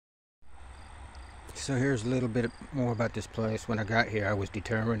So here's a little bit more about this place. When I got here, I was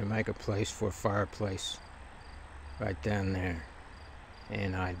determined to make a place for a fireplace right down there,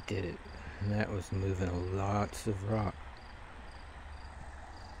 and I did it. And that was moving lots of rock.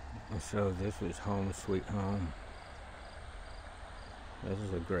 So this was home sweet home. This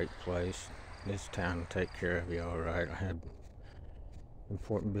is a great place. This town will take care of you all right. I had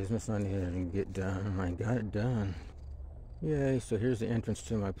important business I needed to get done, and I got it done. Yay. So here's the entrance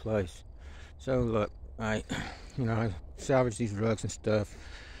to my place. So look, I salvage these rugs and stuff.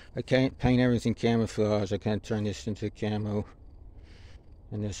 I can't paint everything camouflage. I can't turn this into camo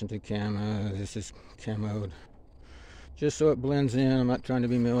and this into camo. This is camoed just so it blends in. I'm not trying to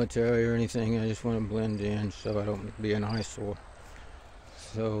be military or anything. I just want to blend in so I don't be an eyesore.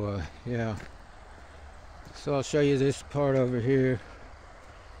 So yeah. So I'll show you this part over here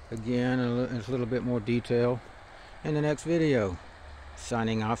again in a little bit more detail in the next video.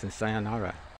 Signing off and sayonara.